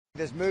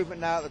There's movement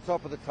now at the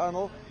top of the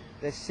tunnel.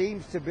 There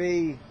seems to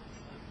be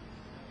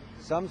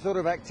some sort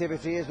of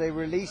activity as they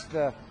release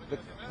the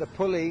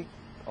pulley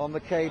on the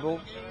cable.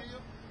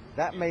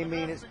 That may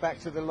mean it's back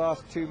to the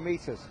last 2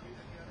 meters.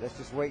 Let's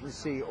just wait and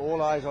see.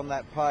 All eyes on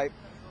that pipe.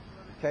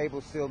 The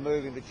cable's still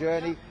moving. The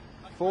journey,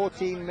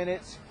 14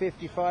 minutes,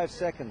 55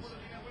 seconds.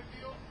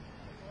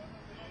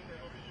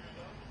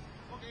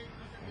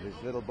 And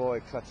his little boy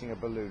clutching a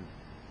balloon.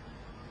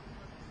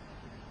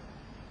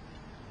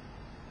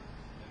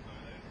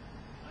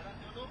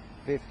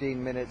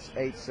 "15 minutes,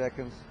 8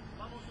 seconds.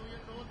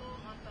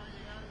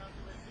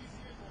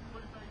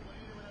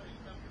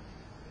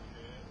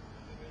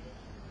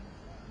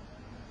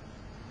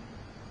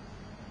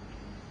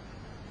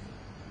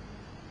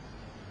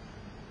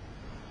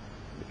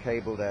 The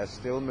cable there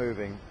still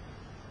moving.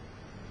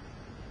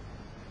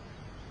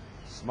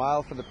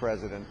 Smile for the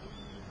president.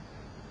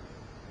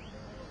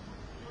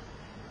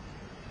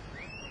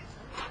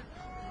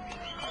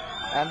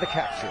 And the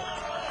capture.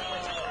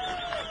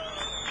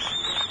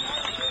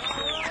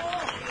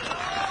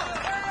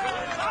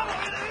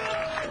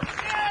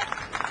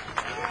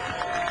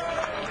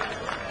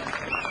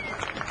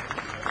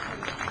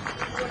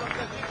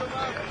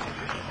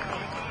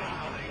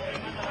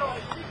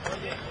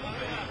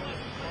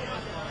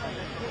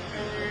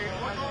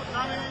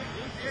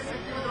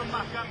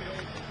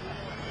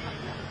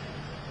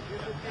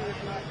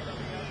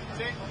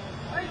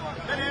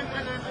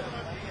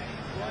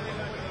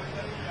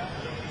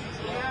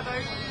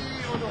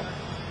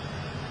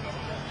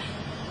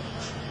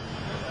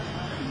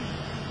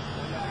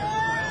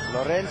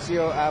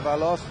 Florencio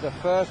Avalos, the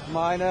first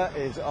miner,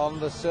 is on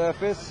the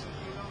surface.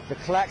 The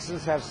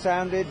klaxons have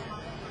sounded.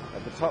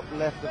 At the top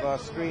left of our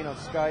screen on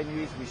Sky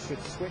News, we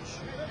should switch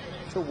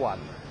to 1.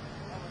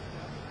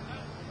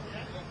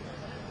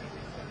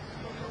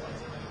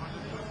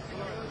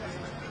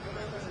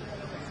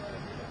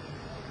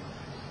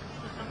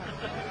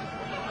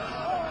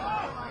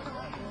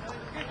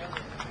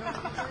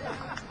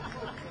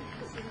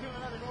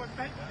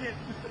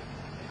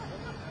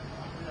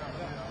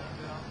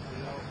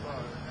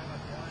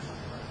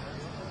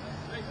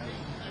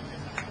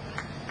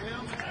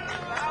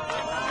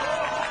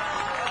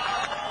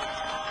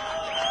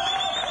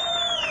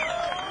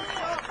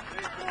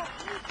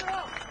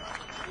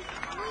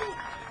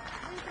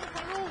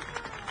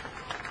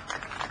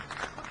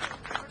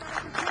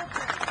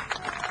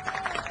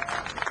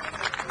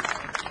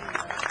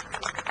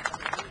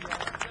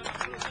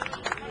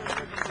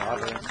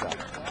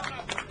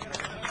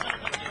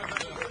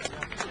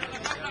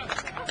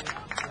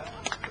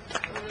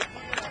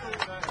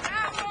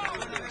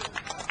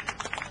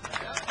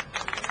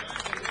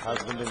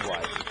 Husband and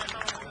wife.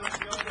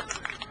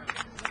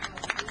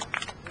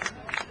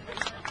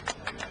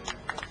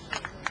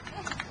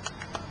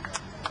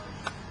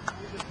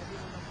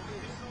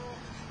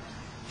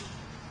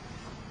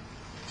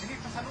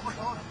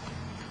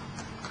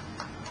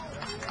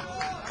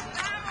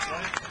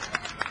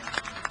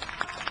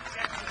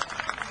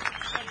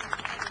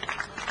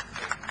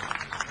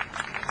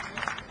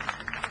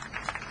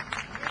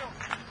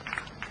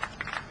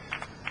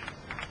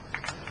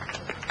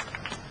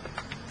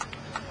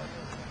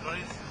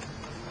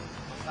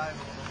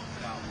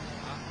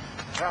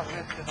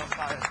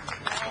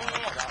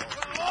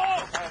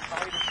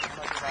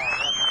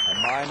 A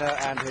miner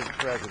and his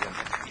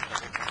president.